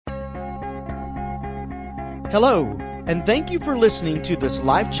Hello, and thank you for listening to this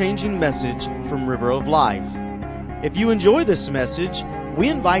life-changing message from River of Life. If you enjoy this message, we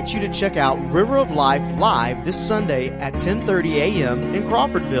invite you to check out River of Life live this Sunday at 10:30 a.m. in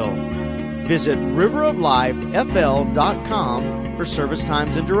Crawfordville. Visit riveroflifefl.com for service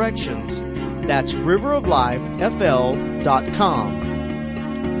times and directions. That's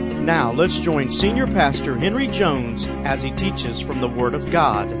riveroflifefl.com. Now, let's join Senior Pastor Henry Jones as he teaches from the Word of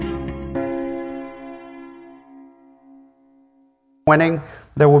God.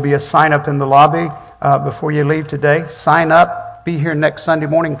 There will be a sign up in the lobby before you leave today. Sign up. Be here next Sunday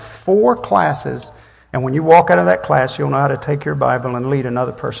morning. 4 classes. And when you walk out of that class, you'll know how to take your Bible and lead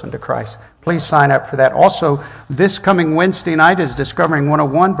another person to Christ. Please sign up for that. Also, this coming Wednesday night is Discovering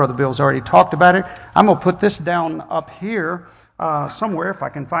 101. Brother Bill's already talked about it. I'm going to put this down up here somewhere if I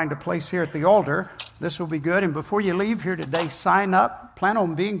can find a place here at the altar. This will be good. And before you leave here today, sign up. Plan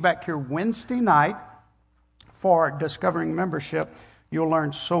on being back here Wednesday night for Discovering Membership. You'll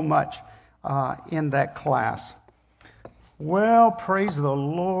learn so much in that class. Well, praise the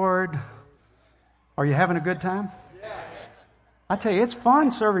Lord. Are you having a good time? I tell you, it's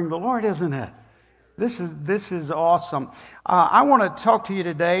fun serving the Lord, isn't it? This is awesome. I want to talk to you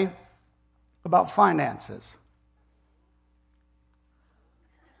today about finances.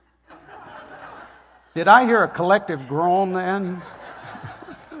 Did I hear a collective groan then?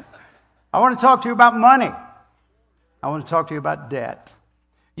 I want to talk to you about money. I want to talk to you about debt.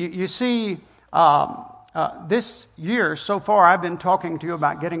 You see, this year so far I've been talking to you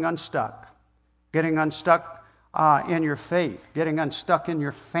about getting unstuck in your faith, getting unstuck in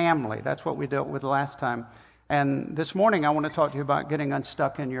your family. That's what we dealt with last time. And this morning I want to talk to you about getting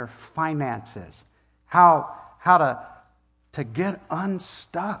unstuck in your finances. How to get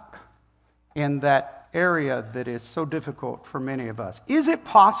unstuck in that area that is so difficult for many of us. Is it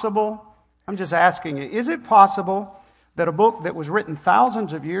possible, I'm just asking you, is it possible that a book that was written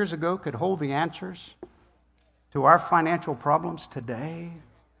thousands of years ago could hold the answers to our financial problems today?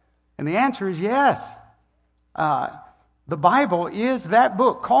 And the answer is yes. The Bible is that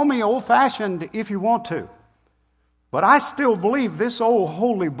book. Call me old-fashioned if you want to. But I still believe this old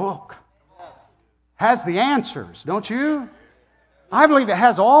holy book has the answers, don't you? I believe it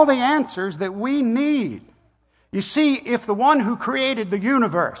has all the answers that we need. You see, if the one who created the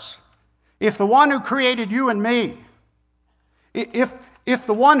universe, if the one who created you and me, if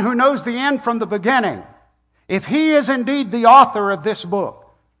the one who knows the end from the beginning, if he is indeed the author of this book,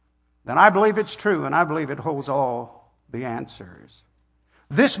 then I believe it's true, and I believe it holds all the answers.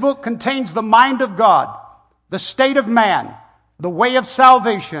 This book contains the mind of God, the state of man, the way of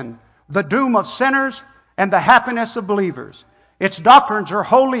salvation, the doom of sinners, and the happiness of believers. Its doctrines are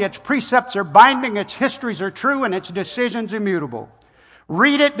holy, its precepts are binding, its histories are true, and its decisions immutable.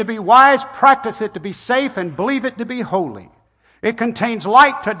 Read it to be wise, practice it to be safe, and believe it to be holy. It contains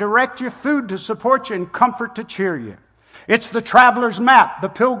light to direct you, food to support you, and comfort to cheer you. It's the traveler's map, the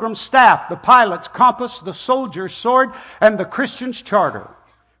pilgrim's staff, the pilot's compass, the soldier's sword, and the Christian's charter.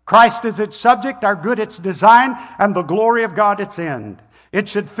 Christ is its subject, our good its design, and the glory of God its end. It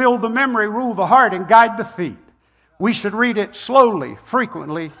should fill the memory, rule the heart, and guide the feet. We should read it slowly,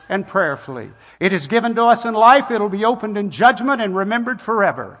 frequently, and prayerfully. It is given to us in life. It'll be opened in judgment and remembered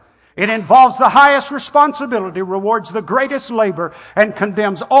forever. It involves the highest responsibility, rewards the greatest labor, and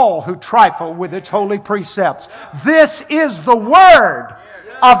condemns all who trifle with its holy precepts. This is the Word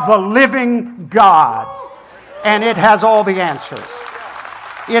of the living God. And it has all the answers.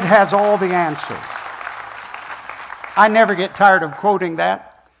 It has all the answers. I never get tired of quoting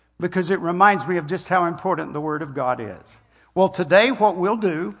that because it reminds me of just how important the Word of God is. Well, today what we'll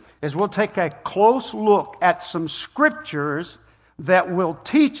do is we'll take a close look at some scriptures that will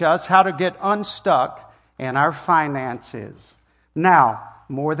teach us how to get unstuck in our finances. Now,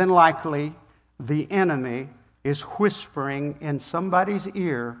 more than likely, the enemy is whispering in somebody's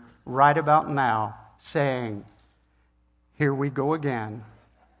ear right about now, saying, here we go again.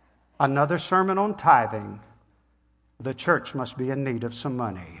 Another sermon on tithing. The church must be in need of some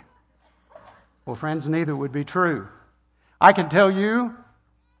money. Well, friends, neither would be true. I can tell you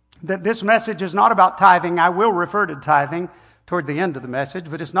that this message is not about tithing. I will refer to tithing toward the end of the message,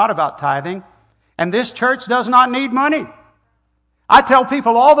 but it's not about tithing. And this church does not need money. I tell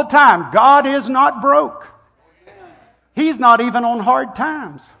people all the time, God is not broke. He's not even on hard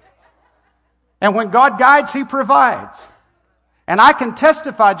times. And when God guides, He provides. And I can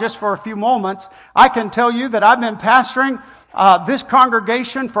testify just for a few moments. I can tell you that I've been pastoring this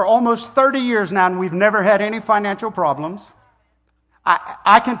congregation for almost 30 years now, and we've never had any financial problems.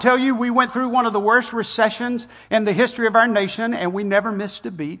 I can tell you we went through one of the worst recessions in the history of our nation, and we never missed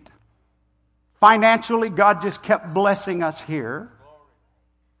a beat. Financially, God just kept blessing us here.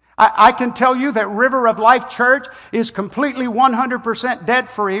 I can tell you that River of Life Church is completely 100%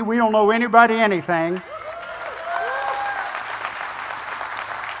 debt-free. We don't owe anybody anything.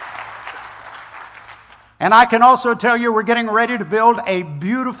 And I can also tell you we're getting ready to build a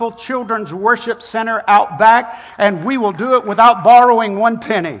beautiful children's worship center out back, and we will do it without borrowing one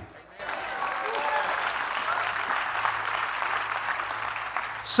penny.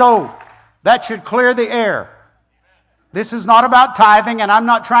 So, that should clear the air. This is not about tithing, and I'm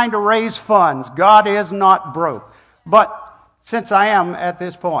not trying to raise funds. God is not broke. But since I am at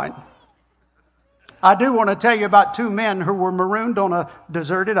this point, I do want to tell you about two men who were marooned on a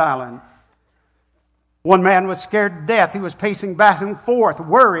deserted island. One man was scared to death. He was pacing back and forth,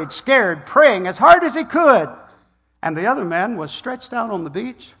 worried, scared, praying as hard as he could. And the other man was stretched out on the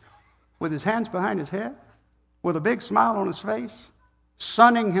beach with his hands behind his head, with a big smile on his face,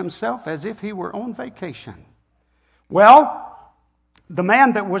 sunning himself as if he were on vacation. Well, the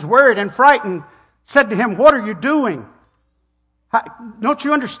man that was worried and frightened said to him, "What are you doing? Don't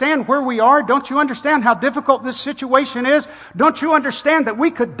you understand where we are? Don't you understand how difficult this situation is? Don't you understand that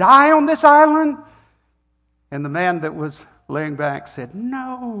we could die on this island?" And the man that was laying back said,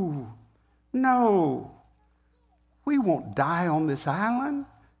 No, we won't die on this island.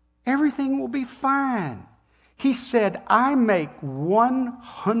 Everything will be fine. He said, "I make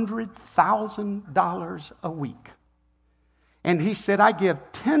 $100,000 a week. And he said, I give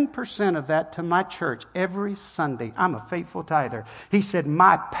 10% of that to my church every Sunday. I'm a faithful tither." He said,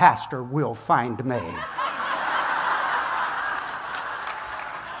 "My pastor will find me."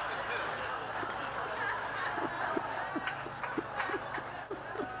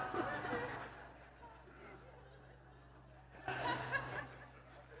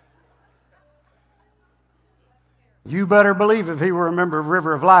 You better believe if he were a member of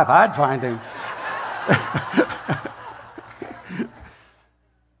River of Life, I'd find him.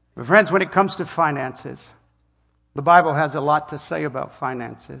 But friends, when it comes to finances, the Bible has a lot to say about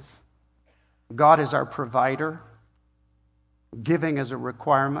finances. God is our provider. Giving is a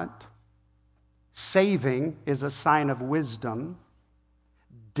requirement. Saving is a sign of wisdom.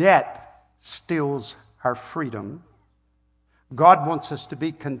 Debt steals our freedom. God wants us to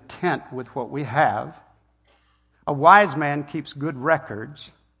be content with what we have. A wise man keeps good records.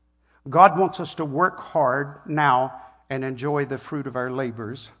 God wants us to work hard now and enjoy the fruit of our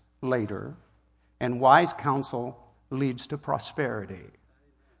labors later. And wise counsel leads to prosperity.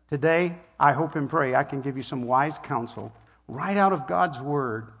 Today, I hope and pray I can give you some wise counsel right out of God's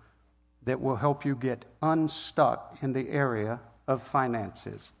Word that will help you get unstuck in the area of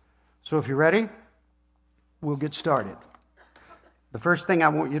finances. So if you're ready, we'll get started. The first thing I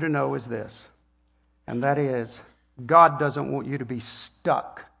want you to know is this, and that is, God doesn't want you to be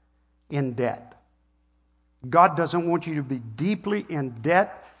stuck in debt. God doesn't want you to be deeply in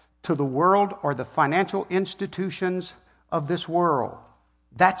debt to the world or the financial institutions of this world.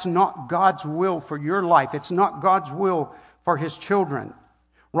 That's not God's will for your life. It's not God's will for His children.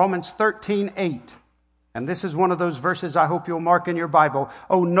 Romans 13:8. And this is one of those verses I hope you'll mark in your Bible.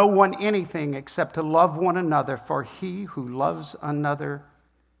 "Owe no one anything except to love one another, for he who loves another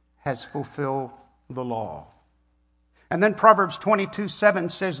has fulfilled the law." And then Proverbs 22:7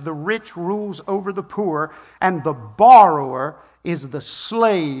 says, "The rich rules over the poor, and the borrower is the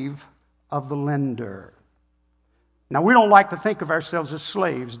slave of the lender." Now, we don't like to think of ourselves as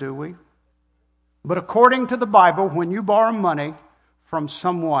slaves, do we? But according to the Bible, when you borrow money from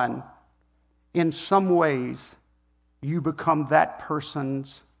someone, in some ways, you become that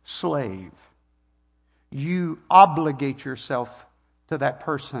person's slave. You obligate yourself to that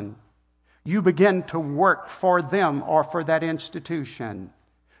person. You begin to work for them or for that institution.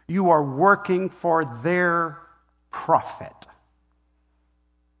 You are working for their profit.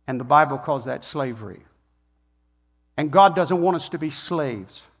 And the Bible calls that slavery. And God doesn't want us to be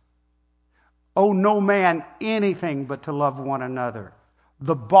slaves. Owe no man anything but to love one another.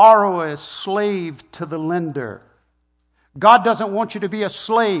 The borrower is slave to the lender. God doesn't want you to be a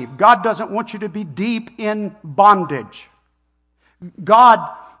slave. God doesn't want you to be deep in bondage. God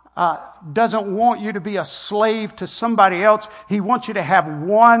doesn't want you to be a slave to somebody else. He wants you to have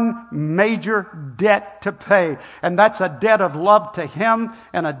one major debt to pay. And that's a debt of love to Him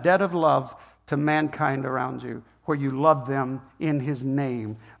and a debt of love to mankind around you, where you love them in His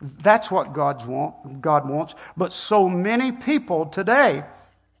name. That's what God wants. But so many people today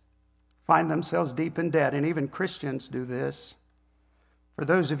find themselves deep in debt, and even Christians do this. For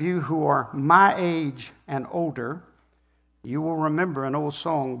those of you who are my age and older, you will remember an old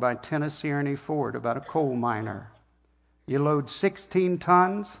song by Tennessee Ernie Ford about a coal miner. You load 16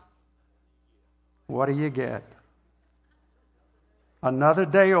 tons, what do you get? Another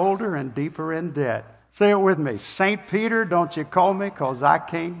day older and deeper in debt. Say it with me. St. Peter, don't you call me, 'cause I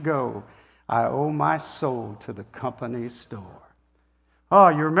can't go. I owe my soul to the company store. Oh,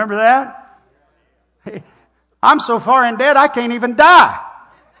 you remember that? I'm so far in debt I can't even die.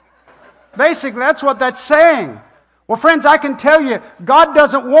 Basically, that's what that's saying. Well, friends, I can tell you, God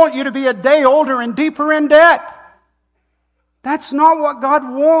doesn't want you to be a day older and deeper in debt. That's not what God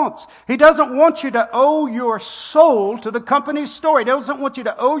wants. He doesn't want you to owe your soul to the company store. He doesn't want you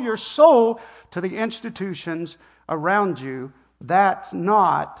to owe your soul to the institutions around you. That's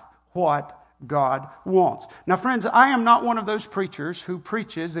not what God wants. Now, friends, I am not one of those preachers who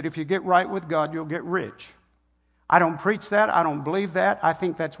preaches that if you get right with God, you'll get rich. I don't preach that. I don't believe that. I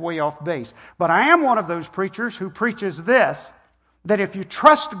think that's way off base. But I am one of those preachers who preaches this, that if you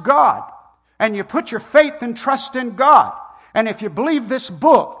trust God and you put your faith and trust in God, and if you believe this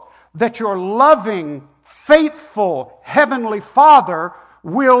book, that your loving, faithful Heavenly Father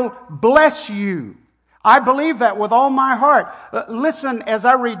will bless you. I believe that with all my heart. Listen as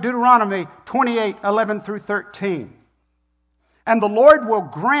I read Deuteronomy 28:11 through 13. And the Lord will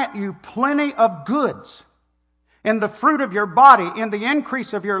grant you plenty of goods in the fruit of your body, in the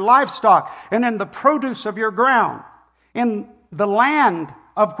increase of your livestock, and in the produce of your ground, in the land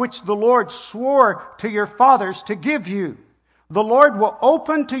of which the Lord swore to your fathers to give you. The Lord will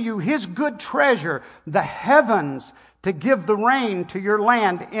open to you His good treasure, the heavens, to give the rain to your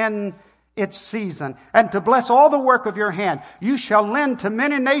land in its season, and to bless all the work of your hand. You shall lend to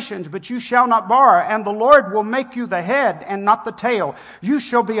many nations, but you shall not borrow, and the Lord will make you the head and not the tail. You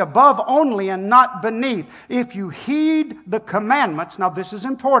shall be above only and not beneath. If you heed the commandments, now this is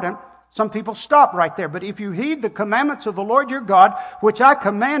important, some people stop right there, but if you heed the commandments of the Lord your God, which I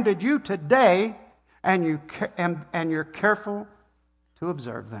commanded you today, and you're careful to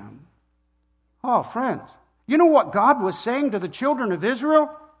observe them. Oh, friends, you know what God was saying to the children of Israel?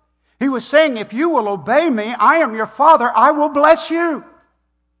 He was saying, if you will obey me, I am your Father, I will bless you.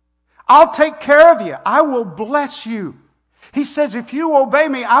 I'll take care of you. I will bless you. He says, if you obey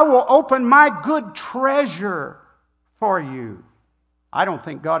me, I will open my good treasure for you. I don't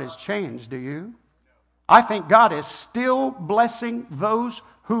think God has changed, do you? I think God is still blessing those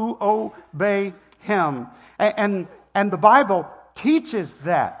who obey Him. And the Bible teaches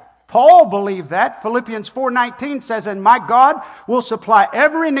that. Paul believed that. Philippians 4:19 says, and my God will supply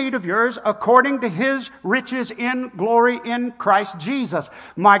every need of yours according to His riches in glory in Christ Jesus.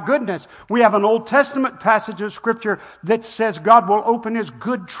 My goodness, we have an Old Testament passage of Scripture that says God will open His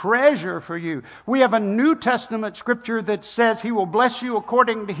good treasure for you. We have a New Testament Scripture that says He will bless you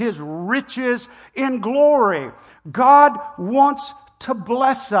according to His riches in glory. God wants to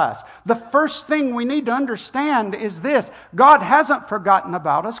bless us. The first thing we need to understand is this. God hasn't forgotten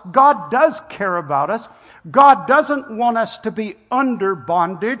about us. God does care about us. God doesn't want us to be under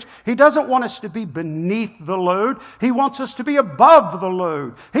bondage. He doesn't want us to be beneath the load. He wants us to be above the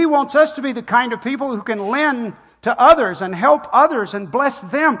load. He wants us to be the kind of people who can lend to others and help others and bless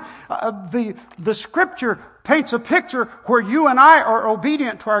them. The Scripture paints a picture where you and I are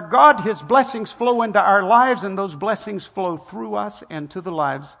obedient to our God. His blessings flow into our lives, and those blessings flow through us and to the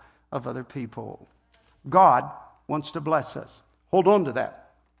lives of other people. God wants to bless us. Hold on to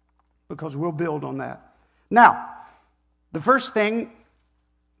that, because we'll build on that. Now, the first thing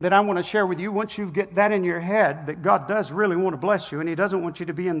that I want to share with you, once you get that in your head, that God does really want to bless you, and He doesn't want you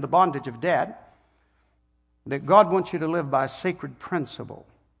to be in the bondage of debt, that God wants you to live by a sacred principle.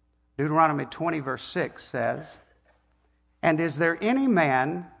 Deuteronomy 20 verse 6 says, and is there any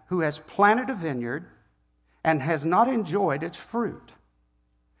man who has planted a vineyard and has not enjoyed its fruit?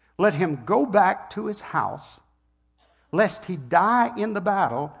 Let him go back to his house, lest he die in the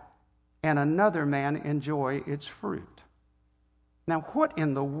battle and another man enjoy its fruit. Now, what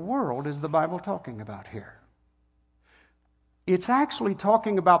in the world is the Bible talking about here? It's actually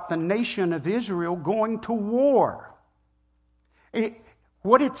talking about the nation of Israel going to war.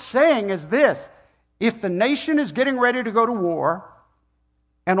 What it's saying is this: if the nation is getting ready to go to war,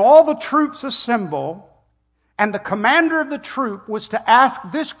 and all the troops assemble, and the commander of the troop was to ask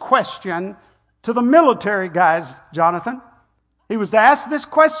this question to the military guys, Jonathan, he was to ask this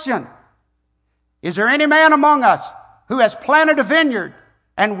question: is there any man among us who has planted a vineyard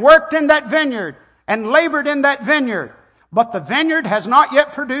and worked in that vineyard and labored in that vineyard, but the vineyard has not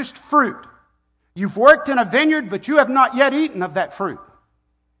yet produced fruit? You've worked in a vineyard, but you have not yet eaten of that fruit.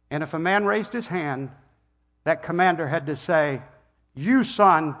 And if a man raised his hand, that commander had to say, you,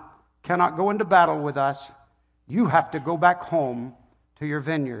 son, cannot go into battle with us. You have to go back home to your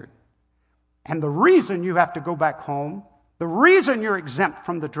vineyard. And the reason you have to go back home, the reason you're exempt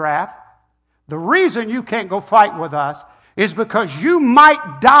from the draft, The reason you can't go fight with us is because you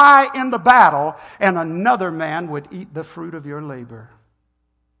might die in the battle and another man would eat the fruit of your labor.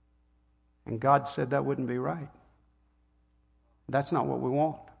 And God said that wouldn't be right. That's not what we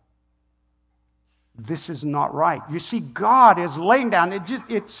want. This is not right. You see, God is laying down,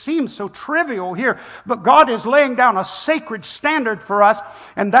 it seems so trivial here, but God is laying down a sacred standard for us,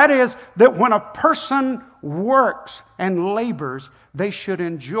 and that is that when a person works and labors, they should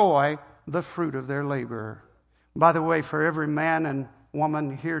enjoy the fruit of their labor. By the way, for every man and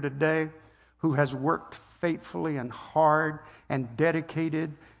woman here today who has worked faithfully and hard and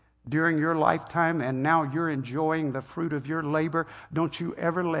dedicated during your lifetime, and now you're enjoying the fruit of your labor, don't you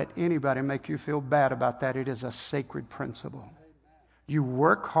ever let anybody make you feel bad about that. It is a sacred principle. You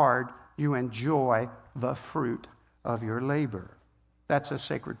work hard, you enjoy the fruit of your labor. That's a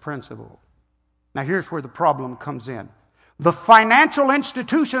sacred principle. Now here's where the problem comes in. The financial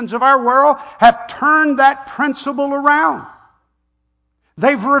institutions of our world have turned that principle around.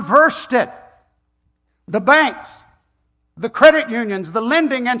 They've reversed it. The banks, the credit unions, the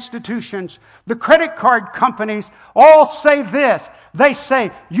lending institutions, the credit card companies all say this. They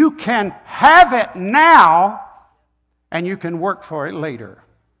say, you can have it now and you can work for it later.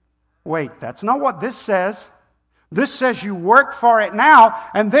 Wait, that's not what this says. This says you work for it now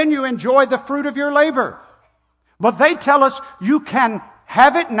and then you enjoy the fruit of your labor. But they tell us you can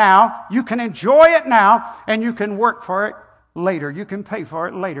have it now, you can enjoy it now, and you can work for it later. You can pay for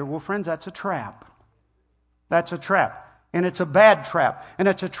it later. Well, friends, that's a trap. That's a trap. And it's a bad trap. And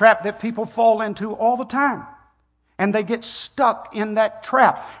it's a trap that people fall into all the time. And they get stuck in that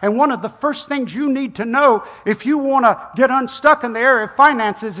trap. And one of the first things you need to know if you want to get unstuck in the area of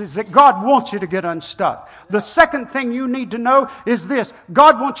finances is that God wants you to get unstuck. The second thing you need to know is this.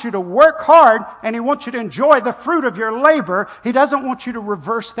 God wants you to work hard and He wants you to enjoy the fruit of your labor. He doesn't want you to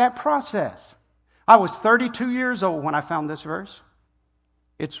reverse that process. I was 32 years old when I found this verse.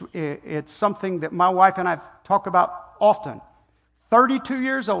 It's something that my wife and I talk about often. 32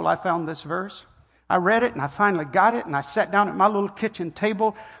 years old, I found this verse. I read it and I finally got it and I sat down at my little kitchen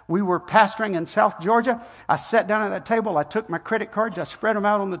table. We were pastoring in South Georgia. I sat down at that table. I took my credit cards. I spread them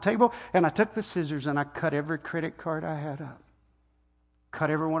out on the table and I took the scissors and I cut every credit card I had up. Cut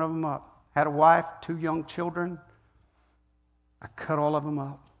every one of them up. Had a wife, 2 young children. I cut all of them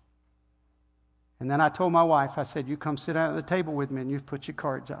up. And then I told my wife, I said, you come sit down at the table with me and you put your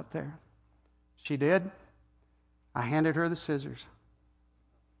cards out there. She did. I handed her the scissors.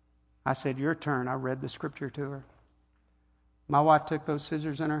 I said, your turn. I read the scripture to her. My wife took those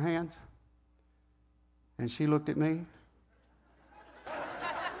scissors in her hands, and she looked at me.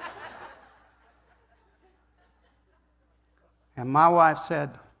 And my wife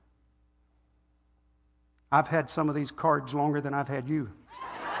said, I've had some of these cards longer than I've had you.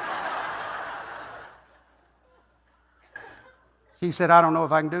 She said, I don't know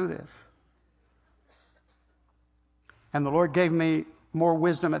if I can do this. And the Lord gave me more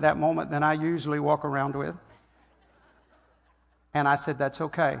wisdom at that moment than I usually walk around with. And I said, that's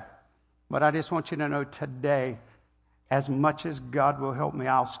okay. But I just want you to know today, as much as God will help me,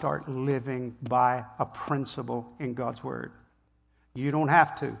 I'll start living by a principle in God's Word. You don't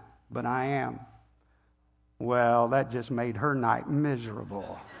have to, but I am. Well, that just made her night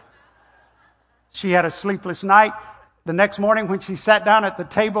miserable. She had a sleepless night. The next morning when she sat down at the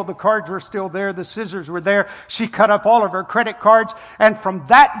table, the cards were still there, the scissors were there. She cut up all of her credit cards. And from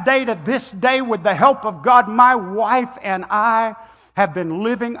that day to this day, with the help of God, my wife and I have been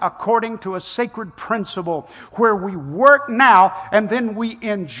living according to a sacred principle where we work now and then we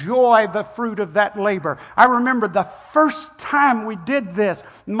enjoy the fruit of that labor. I remember the first time we did this,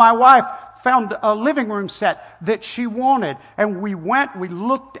 my wife found a living room set that she wanted. And we went, we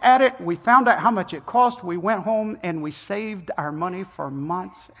looked at it, we found out how much it cost. We went home and we saved our money for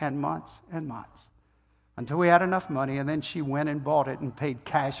months and months and months until we had enough money. And then she went and bought it and paid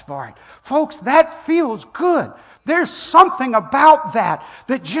cash for it. Folks, that feels good. There's something about that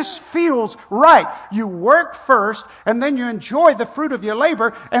just feels right. You work first and then you enjoy the fruit of your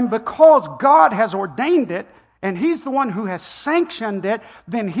labor. And because God has ordained it, and He's the one who has sanctioned it,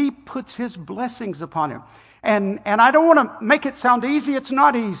 then He puts His blessings upon it. And I don't want to make it sound easy. It's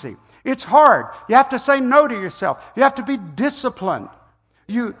not easy. It's hard. You have to say no to yourself. You have to be disciplined.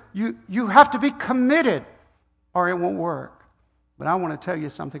 You have to be committed or it won't work. But I want to tell you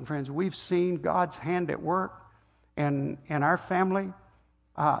something, friends. We've seen God's hand at work in our family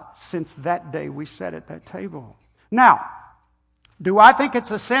since that day we sat at that table. Now, do I think it's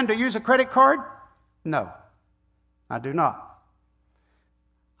a sin to use a credit card? No. I do not.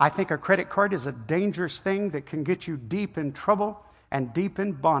 I think a credit card is a dangerous thing that can get you deep in trouble and deep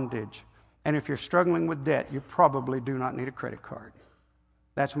in bondage. And if you're struggling with debt, you probably do not need a credit card.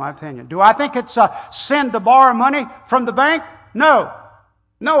 That's my opinion. Do I think it's a sin to borrow money from the bank? No.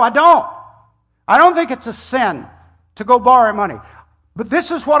 No, I don't. I don't think it's a sin to go borrow money. But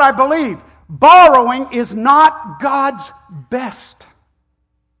this is what I believe. Borrowing is not God's best.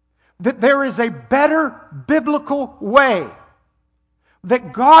 That there is a better biblical way.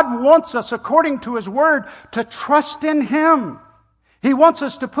 That God wants us, according to His Word, to trust in Him. He wants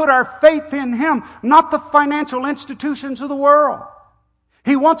us to put our faith in Him, not the financial institutions of the world.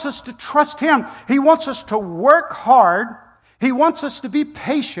 He wants us to trust Him. He wants us to work hard. He wants us to be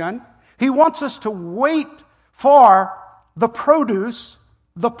patient. He wants us to wait for the produce,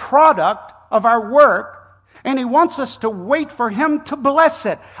 the product of our work. And He wants us to wait for Him to bless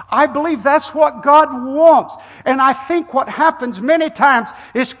it. I believe that's what God wants. And I think what happens many times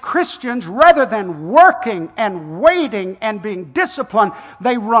is Christians, rather than working and waiting and being disciplined,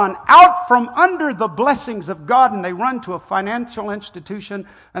 they run out from under the blessings of God and they run to a financial institution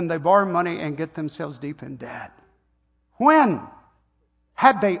and they borrow money and get themselves deep in debt. When?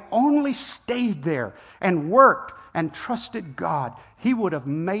 Had they only stayed there and worked and trusted God, He would have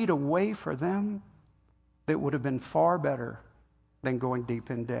made a way for them that would have been far better than going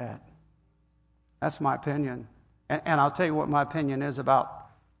deep in debt. That's my opinion. And I'll tell you what my opinion is about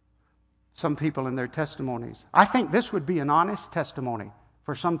some people and their testimonies. I think this would be an honest testimony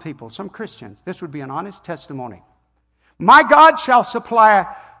for some people, some Christians. This would be an honest testimony. My God shall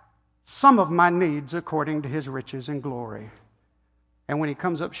supply some of my needs according to His riches and glory. And when He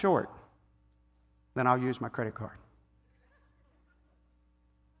comes up short, then I'll use my credit card.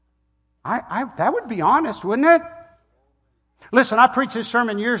 That would be honest, wouldn't it? Listen, I preached this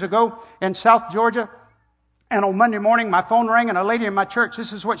sermon years ago in South Georgia. And on Monday morning, my phone rang, and a lady in my church,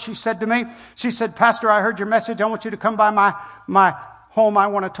 this is what she said to me. She said, Pastor, I heard your message. I want you to come by my home. I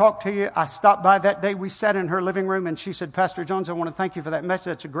want to talk to you. I stopped by that day. We sat in her living room, and she said, Pastor Jones, I want to thank you for that message.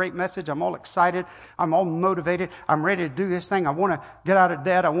 That's a great message. I'm all excited. I'm all motivated. I'm ready to do this thing. I want to get out of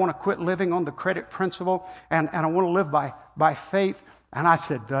debt. I want to quit living on the credit principle, and I want to live by faith. And I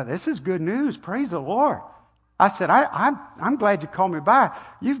said, this is good news. Praise the Lord. I said, I'm glad you called me by.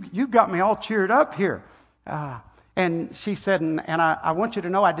 You've got me all cheered up here. And she said, and I want you to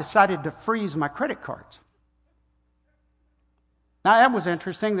know I decided to freeze my credit cards. Now, that was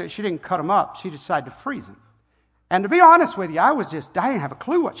interesting that she didn't cut them up. She decided to freeze them. And to be honest with you, I didn't have a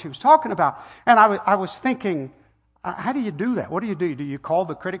clue what she was talking about. And I was thinking, how do you do that? What do? Do you call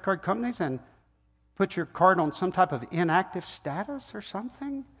the credit card companies and put your card on some type of inactive status or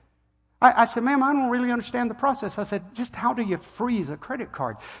something? I said, ma'am, I don't really understand the process. I said, just how do you freeze a credit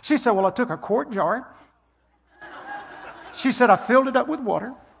card? She said, well, I took a quart jar. She said, I filled it up with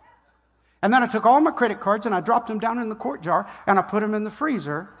water. And then I took all my credit cards and I dropped them down in the quart jar and I put them in the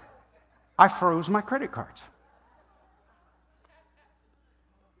freezer. I froze my credit cards.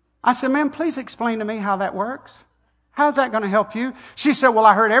 I said, ma'am, please explain to me how that works. How's that going to help you? She said, well,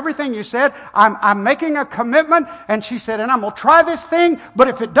 I heard everything you said. I'm making a commitment. And she said, and I'm going to try this thing. But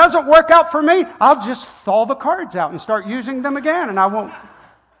if it doesn't work out for me, I'll just thaw the cards out and start using them again. And I won't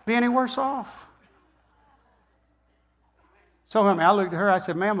be any worse off. So I looked at her. I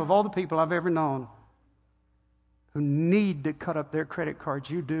said, ma'am, of all the people I've ever known who need to cut up their credit cards,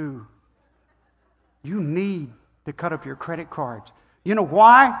 you do. You need to cut up your credit cards. You know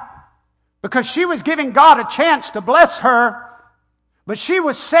why? Because she was giving God a chance to bless her. But she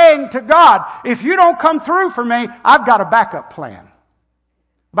was saying to God, if you don't come through for me, I've got a backup plan.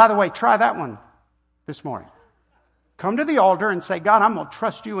 By the way, try that one this morning. Come to the altar and say, God, I'm going to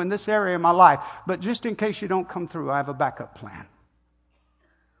trust you in this area of my life. But just in case you don't come through, I have a backup plan.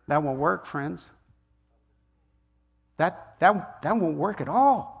 That won't work, friends. That won't work at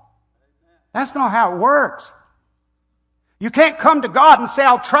all. That's not how it works. You can't come to God and say,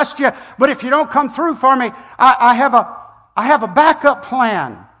 I'll trust you, but if you don't come through for me, I have a backup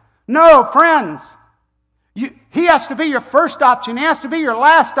plan. No, friends. He has to be your first option. He has to be your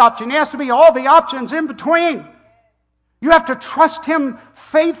last option. He has to be all the options in between. You have to trust Him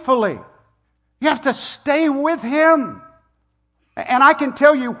faithfully. You have to stay with Him. And I can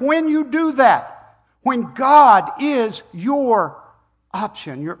tell you, when you do that, when God is your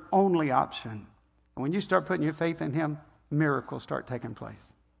option, your only option, and when you start putting your faith in Him, miracles start taking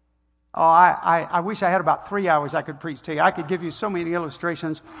place. Oh, I wish I had about 3 hours I could preach to you. I could give you so many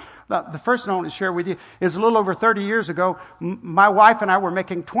illustrations. The first one I want to share with you is a little over 30 years ago. My wife and I were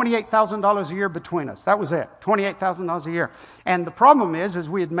making $28,000 a year between us. That was it, $28,000 a year. And the problem is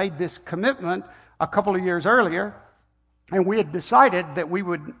we had made this commitment a couple of years earlier, and we had decided that we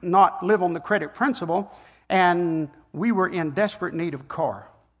would not live on the credit principle, and we were in desperate need of a car.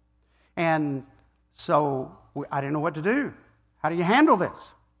 And so I didn't know what to do. How do you handle this?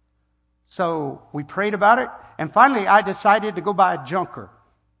 So we prayed about it, and finally I decided to go buy a junker.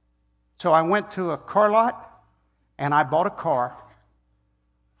 So I went to a car lot, and I bought a car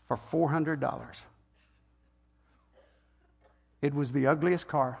for $400. It was the ugliest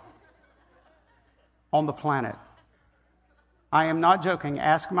car on the planet. I am not joking.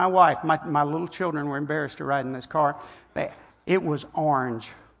 Ask my wife. My little children were embarrassed to ride in this car. It was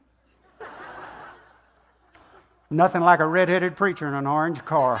orange. Nothing like a red-headed preacher in an orange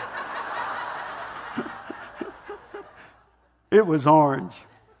car. It was orange.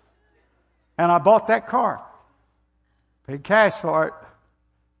 And I bought that car. Paid cash for it.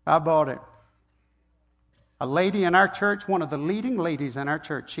 I bought it. A lady in our church, one of the leading ladies in our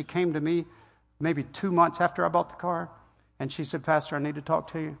church, she came to me maybe 2 months after I bought the car, and she said, "Pastor, I need to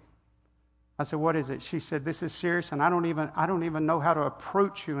talk to you." I said, "What is it?" She said, "This is serious, and I don't even know how to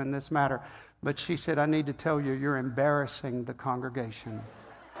approach you in this matter." But she said, "I need to tell you, you're embarrassing the congregation."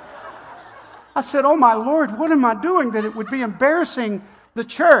 I said, "Oh my Lord, what am I doing that it would be embarrassing the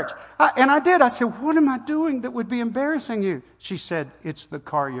church?" And I did. I said, "What am I doing that would be embarrassing you?" She said, "It's the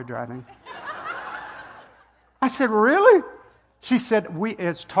car you're driving." I said, "Really?" She said,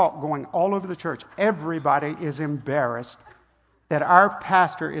 it's talk going all over the church. Everybody is embarrassed that our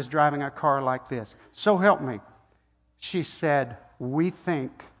pastor is driving a car like this. So help me. She said, "We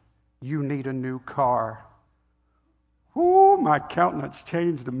think you need a new car." Ooh, my countenance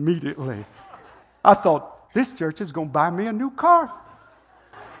changed immediately. I thought, this church is going to buy me a new car.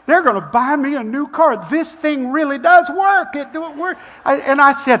 They're going to buy me a new car. This thing really does work. It works. And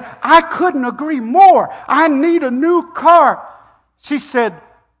I said, "I couldn't agree more. I need a new car." She said,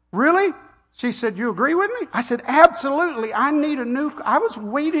 "Really?" She said, "You agree with me?" I said, "Absolutely. I need a new car." I was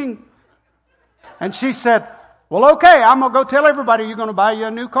waiting. And she said, "Well, okay, I'm going to go tell everybody you're going to buy you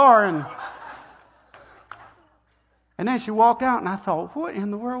a new car." And then she walked out, and I thought, what in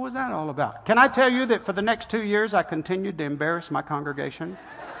the world was that all about? Can I tell you that for the next 2 years, I continued to embarrass my congregation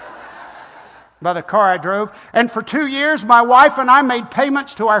by the car I drove? And for 2 years, my wife and I made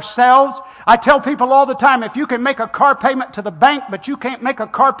payments to ourselves. I tell people all the time, if you can make a car payment to the bank, but you can't make a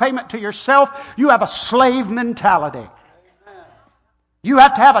car payment to yourself, you have a slave mentality. You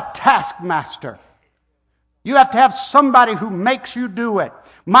have to have a taskmaster. You have to have somebody who makes you do it.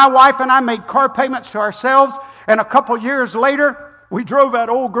 My wife and I made car payments to ourselves, and a couple years later, we drove that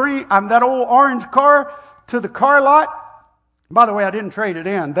old orange car to the car lot. By the way, I didn't trade it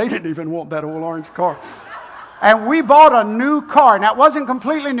in. They didn't even want that old orange car. And we bought a new car. Now, it wasn't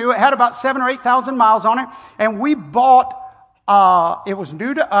completely new. It had about 7,000 or 8,000 miles on it. And we bought, it was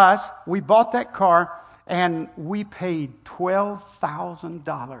new to us. We bought that car, and we paid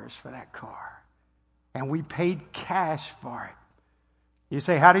 $12,000 for that car. And we paid cash for it. You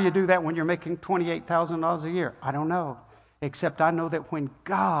say, how do you do that when you're making $28,000 a year? I don't know. Except I know that when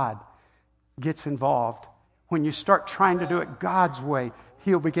God gets involved, when you start trying to do it God's way,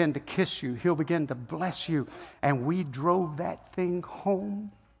 He'll begin to kiss you. He'll begin to bless you. And we drove that thing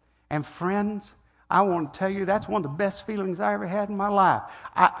home. And friends, I want to tell you, that's one of the best feelings I ever had in my life.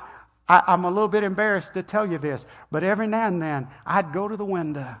 I'm a little bit embarrassed to tell you this, but every now and then, I'd go to the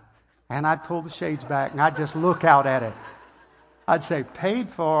window, and I'd pull the shades back, and I'd just look out at it. I'd say, paid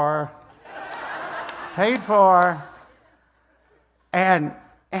for. And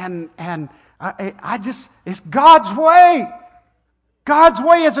I just, it's God's way. God's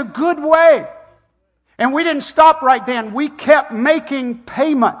way is a good way. And we didn't stop right then. We kept making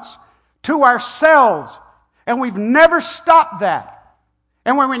payments to ourselves. And we've never stopped that.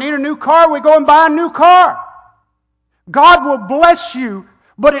 And when we need a new car, we go and buy a new car. God will bless you,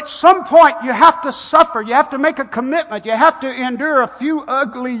 but at some point you have to suffer. You have to make a commitment. You have to endure a few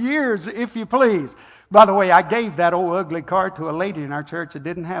ugly years, if you please. By the way, I gave that old ugly car to a lady in our church that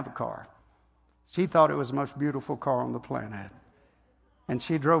didn't have a car. She thought it was the most beautiful car on the planet. And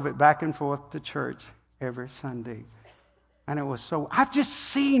she drove it back and forth to church every Sunday. And it was so, I've just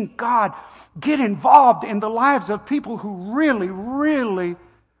seen God get involved in the lives of people who really, really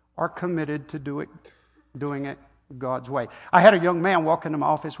are committed to doing it God's way. I had a young man walk into my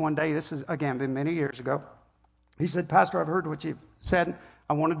office one day. This is, again, been many years ago. He said, "Pastor, I've heard what you've said.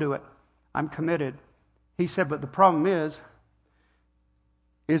 I want to do it. I'm committed." He said, "But the problem is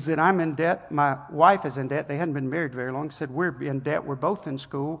that I'm in debt. My wife is in debt." They hadn't been married very long. He said, "We're in debt. We're both in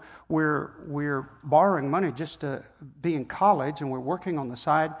school. We're borrowing money just to be in college, and we're working on the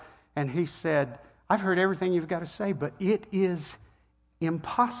side." And he said, "I've heard everything you've got to say, but it is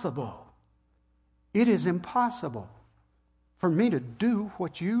impossible. It is impossible for me to do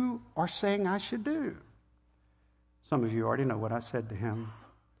what you are saying I should do." Some of you already know what I said to him.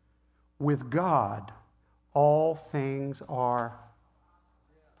 with God, all things are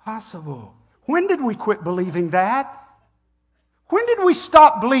possible. When did we quit believing that? When did we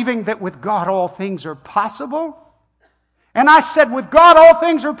stop believing that with God all things are possible? And I said, with God all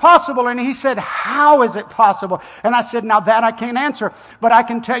things are possible. And he said, how is it possible? And I said, now that I can't answer. But I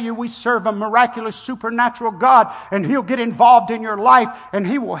can tell you we serve a miraculous, supernatural God. And He'll get involved in your life. And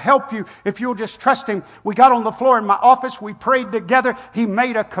He will help you if you'll just trust Him. We got on the floor in my office. We prayed together. He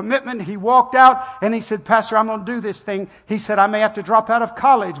made a commitment. He walked out. And he said, Pastor, I'm going to do this thing. He said, I may have to drop out of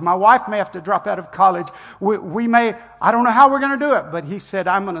college. My wife may have to drop out of college. We may, I don't know how we're going to do it. But he said,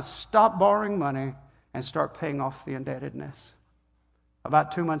 I'm going to stop borrowing money and start paying off the indebtedness.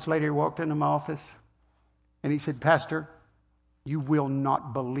 About 2 months later, he walked into my office and he said, Pastor, you will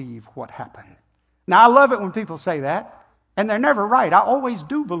not believe what happened. Now, I love it when people say that, and they're never right. I always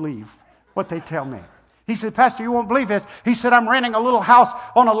do believe what they tell me. He said, Pastor, you won't believe this. He said, I'm renting a little house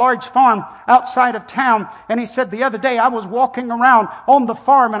on a large farm outside of town. And he said, the other day I was walking around on the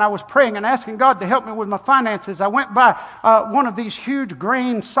farm and I was praying and asking God to help me with my finances. I went by one of these huge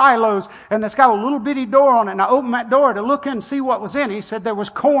grain silos and it's got a little bitty door on it. And I opened that door to look in and see what was in it. He said, there was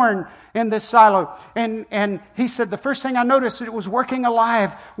corn in this silo. And he said, the first thing I noticed, it was working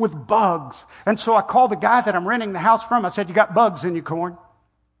alive with bugs. And so I called the guy that I'm renting the house from. I said, you got bugs in your corn?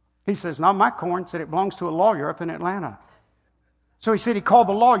 He says, not my corn. Said, it belongs to a lawyer up in Atlanta. So he said he called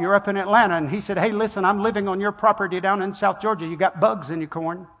the lawyer up in Atlanta and he said, hey, listen, I'm living on your property down in South Georgia. You got bugs in your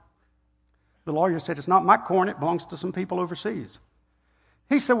corn. The lawyer said, it's not my corn. It belongs to some people overseas.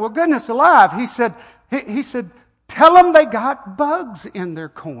 He said, well, goodness alive. He said, tell them they got bugs in their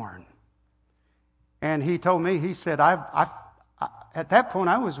corn. And he told me, he said, at that point,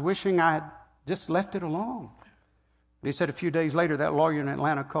 I was wishing I had just left it alone. He said a few days later, that lawyer in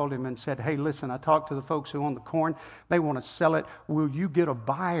Atlanta called him and said, hey, listen, I talked to the folks who own the corn. They want to sell it. Will you get a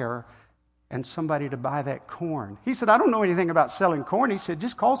buyer and somebody to buy that corn? He said, I don't know anything about selling corn. He said,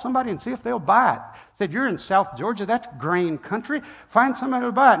 just call somebody and see if they'll buy it. He said, you're in South Georgia. That's grain country. Find somebody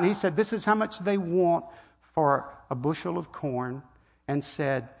to buy it. And he said, this is how much they want for a bushel of corn. And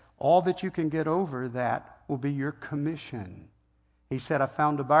said, all that you can get over that will be your commission. He said, I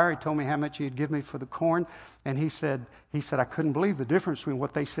found a buyer. He told me how much he'd give me for the corn. And he said, I couldn't believe the difference between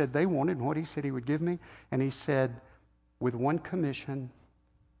what they said they wanted and what he said he would give me. And he said, with one commission,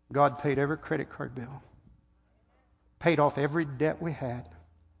 God paid every credit card bill, paid off every debt we had,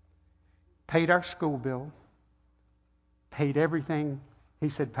 paid our school bill, paid everything. He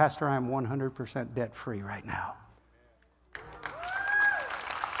said, Pastor, I am 100% debt free right now.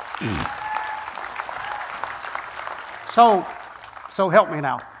 So help me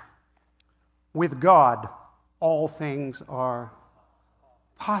now. With God, all things are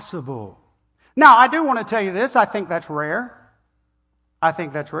possible. Now, I do want to tell you this. I think that's rare. I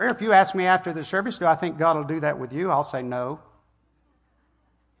think that's rare. If you ask me after the service, do I think God will do that with you? I'll say no.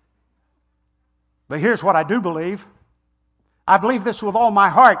 But here's what I do believe. I believe this with all my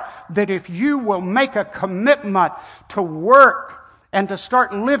heart, that if you will make a commitment to work and to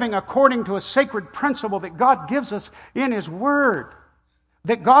start living according to a sacred principle that God gives us in His Word,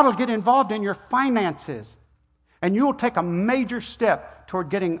 that God will get involved in your finances and you'll take a major step toward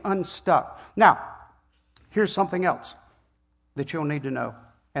getting unstuck. Now, here's something else that you'll need to know,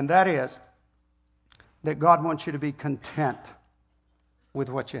 and that is that God wants you to be content with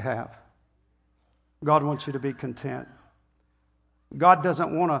what you have. God wants you to be content. God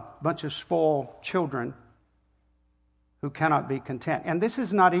doesn't want a bunch of spoiled children who cannot be content. And this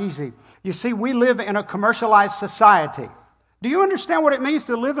is not easy. You see, we live in a commercialized society. Do you understand what it means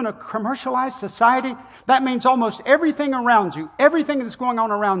to live in a commercialized society? That means almost everything around you, everything that's going on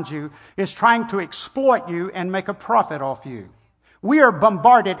around you is trying to exploit you and make a profit off you. We are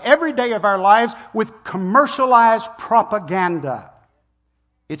bombarded every day of our lives with commercialized propaganda.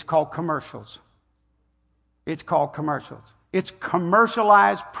 It's called commercials. It's called commercials. It's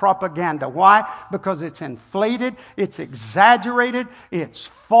commercialized propaganda. Why? Because it's inflated, it's exaggerated, it's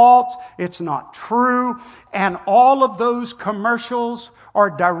false, it's not true, and all of those commercials are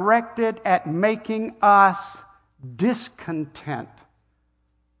directed at making us discontent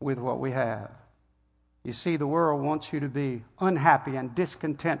with what we have. You see, the world wants you to be unhappy and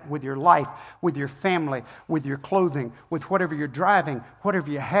discontent with your life, with your family, with your clothing, with whatever you're driving,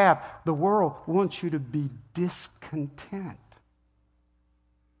 whatever you have. The world wants you to be discontent.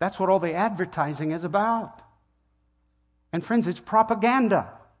 That's what all the advertising is about. And friends, it's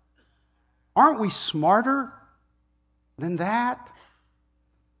propaganda. Aren't we smarter than that?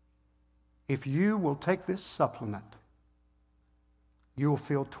 If you will take this supplement, you will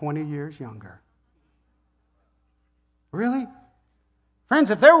feel 20 years younger. Really? Friends,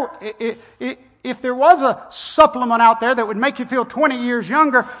 if there was a supplement out there that would make you feel 20 years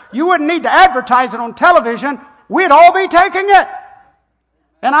younger, you wouldn't need to advertise it on television. We'd all be taking it.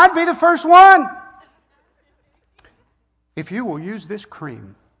 And I'd be the first one. If you will use this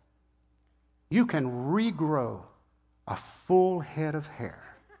cream, you can regrow a full head of hair.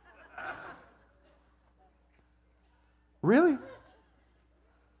 Really?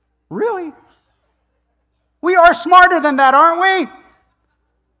 Really? We are smarter than that, aren't we?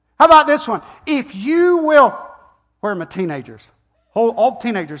 How about this one? If you will, where are my teenagers? All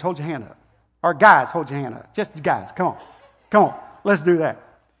teenagers, hold your hand up. Or guys, hold your hand up. Just guys, come on. Come on, let's do that.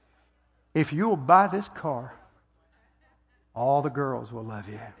 If you will buy this car, all the girls will love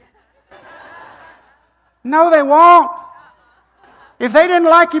you. No, they won't. If they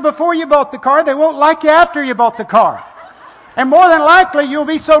didn't like you before you bought the car, they won't like you after you bought the car. And more than likely, you'll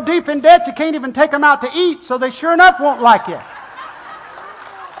be so deep in debt you can't even take them out to eat, so they sure enough won't like you.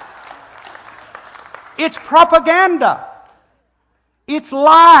 It's propaganda. It's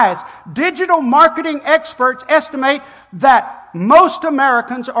lies. Digital marketing experts estimate that most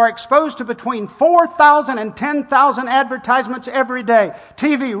Americans are exposed to between 4,000 and 10,000 advertisements every day.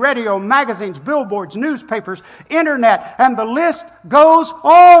 TV, radio, magazines, billboards, newspapers, internet, and the list goes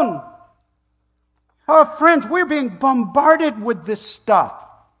on. Oh, friends, we're being bombarded with this stuff.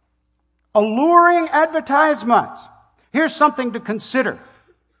 Alluring advertisements. Here's something to consider.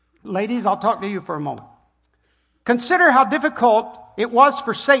 Ladies, I'll talk to you for a moment. Consider how difficult it was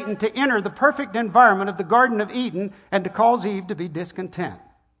for Satan to enter the perfect environment of the Garden of Eden and to cause Eve to be discontent.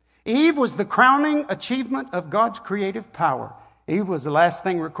 Eve was the crowning achievement of God's creative power. Eve was the last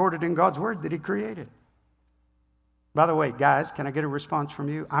thing recorded in God's Word that He created. By the way, guys, can I get a response from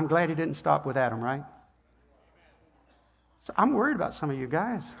you? I'm glad He didn't stop with Adam, right? So I'm worried about some of you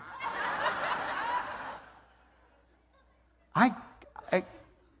guys.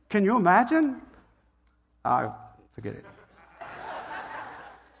 Can you imagine? Forget it.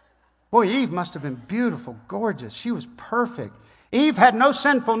 Boy, Eve must have been beautiful, gorgeous. She was perfect. Eve had no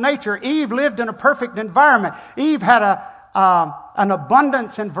sinful nature. Eve lived in a perfect environment. Eve had an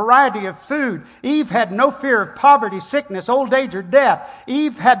abundance and variety of food. Eve had no fear of poverty, sickness, old age, or death.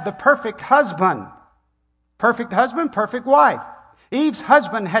 Eve had the perfect husband. Perfect husband, perfect wife. Eve's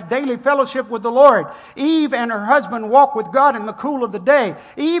husband had daily fellowship with the Lord. Eve and her husband walked with God in the cool of the day.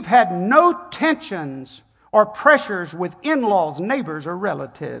 Eve had no tensions or pressures with in-laws, neighbors, or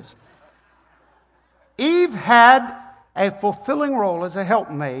relatives. Eve had a fulfilling role as a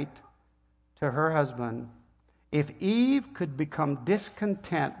helpmate to her husband. If Eve could become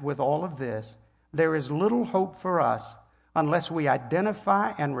discontent with all of this, there is little hope for us unless we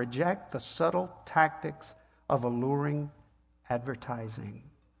identify and reject the subtle tactics of alluring advertising.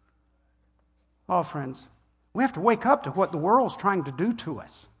 Oh, friends, we have to wake up to what the world's trying to do to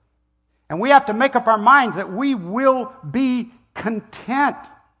us. And we have to make up our minds that we will be content,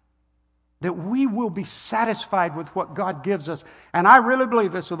 that we will be satisfied with what God gives us. And I really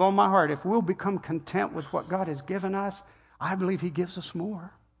believe this with all my heart. If we'll become content with what God has given us, I believe He gives us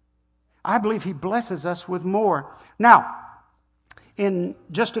more. I believe He blesses us with more. Now, in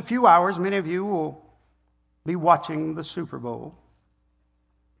just a few hours, many of you will be watching the Super Bowl.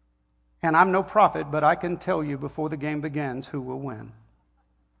 And I'm no prophet, but I can tell you before the game begins who will win.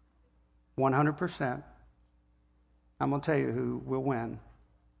 100%. I'm going to tell you who will win.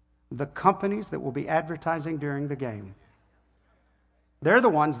 The companies that will be advertising during the game. They're the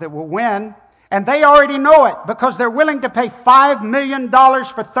ones that will win, and they already know it because they're willing to pay $5 million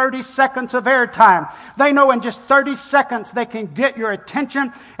for 30 seconds of airtime. They know in just 30 seconds they can get your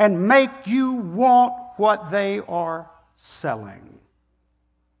attention and make you want what they are selling.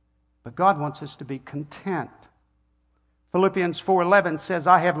 But God wants us to be content. Philippians 4:11 says,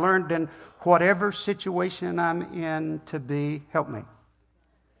 I have learned in whatever situation I'm in to be, help me,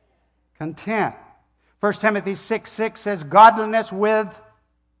 content. 1 Timothy 6:6 says, godliness with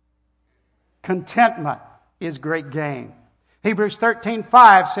contentment is great gain. Hebrews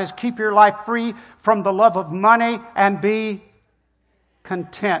 13:5 says, keep your life free from the love of money and be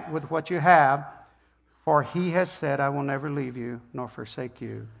content with what you have. For He has said, I will never leave you nor forsake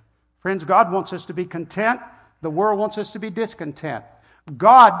you. Friends, God wants us to be content. The world wants us to be discontent.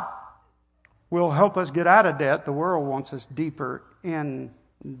 God will help us get out of debt. The world wants us deeper in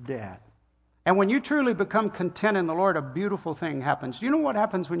debt. And when you truly become content in the Lord, a beautiful thing happens. Do you know what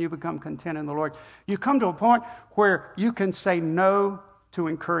happens when you become content in the Lord? You come to a point where you can say no to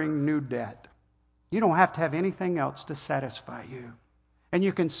incurring new debt. You don't have to have anything else to satisfy you. And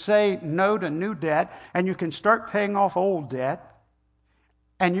you can say no to new debt, and you can start paying off old debt,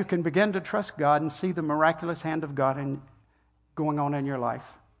 and you can begin to trust God and see the miraculous hand of God going on in your life,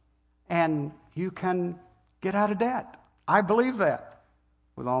 and you can get out of debt. I believe that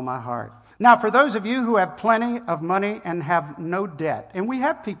with all my heart. Now, for those of you who have plenty of money and have no debt, and we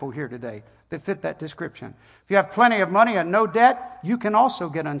have people here today that fit that description. If you have plenty of money and no debt, you can also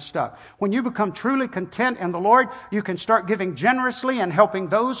get unstuck. When you become truly content in the Lord, you can start giving generously and helping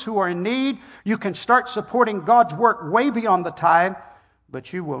those who are in need. You can start supporting God's work way beyond the tithe,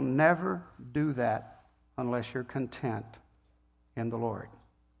 but you will never do that unless you're content in the Lord.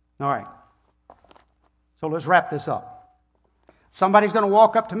 All right. So let's wrap this up. Somebody's going to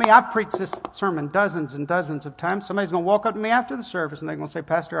walk up to me. I've preached this sermon dozens and dozens of times. Somebody's going to walk up to me after the service and they're going to say,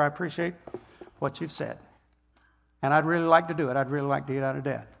 Pastor, I appreciate what you've said. And I'd really like to do it. I'd really like to get out of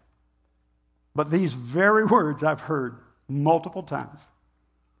debt. But these very words I've heard multiple times.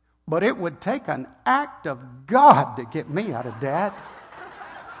 But it would take an act of God to get me out of debt.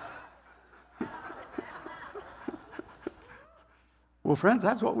 Well, friends,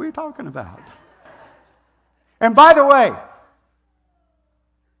 that's what we're talking about. And by the way,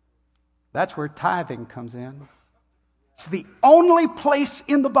 that's where tithing comes in. It's the only place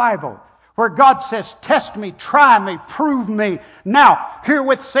in the Bible where God says, test me, try me, prove me. Now,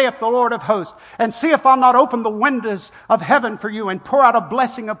 herewith saith the Lord of hosts, and see if I'll not open the windows of heaven for you and pour out a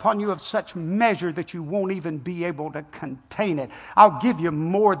blessing upon you of such measure that you won't even be able to contain it. I'll give you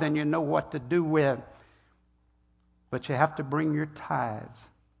more than you know what to do with. But you have to bring your tithes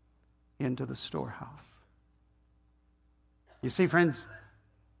into the storehouse. You see, friends,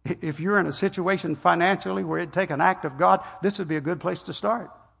 if you're in a situation financially where it'd take an act of God, this would be a good place to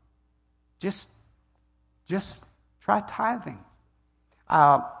start. Just try tithing.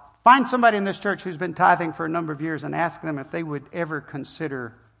 Find somebody in this church who's been tithing for a number of years and ask them if they would ever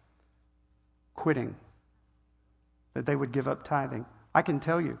consider quitting, that they would give up tithing. I can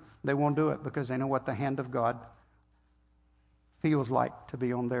tell you they won't do it because they know what the hand of God feels like to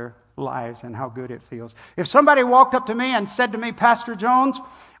be on their lives and how good it feels. If somebody walked up to me and said to me, Pastor Jones,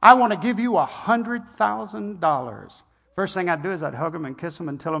 I want to give you $100,000. First thing I'd do is I'd hug them and kiss them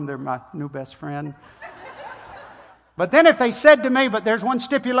and tell them they're my new best friend. But then if they said to me, but there's one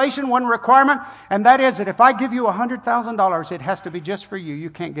stipulation, one requirement, and that is that if I give you $100,000, it has to be just for you. You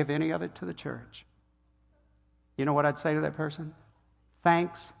can't give any of it to the church. You know what I'd say to that person?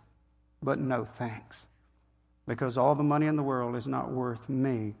 Thanks, but no thanks. Because all the money in the world is not worth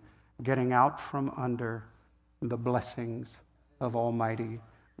me getting out from under the blessings of Almighty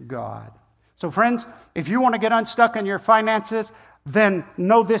God. So friends, if you want to get unstuck in your finances, then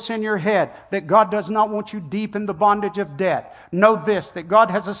know this in your head, that God does not want you deep in the bondage of debt. Know this, that God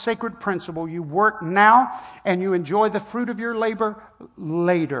has a sacred principle. You work now and you enjoy the fruit of your labor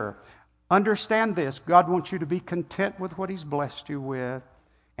later. Understand this, God wants you to be content with what He's blessed you with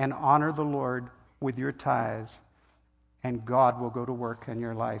and honor the Lord with your tithes, and God will go to work in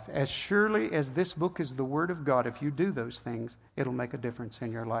your life. As surely as this book is the Word of God, if you do those things, it'll make a difference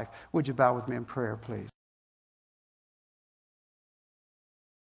in your life. Would you bow with me in prayer, please?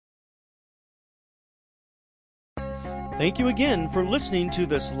 Thank you again for listening to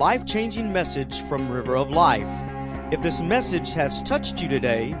this life-changing message from River of Life. If this message has touched you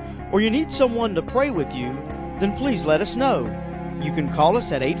today, or you need someone to pray with you, then please let us know. You can call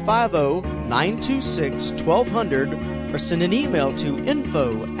us at 850-926-1200 or send an email to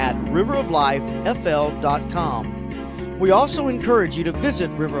info@riveroflifefl.com. We also encourage you to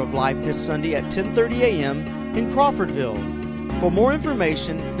visit River of Life this Sunday at 10:30 a.m. in Crawfordville. For more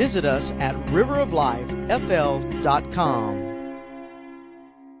information, visit us at riveroflifefl.com.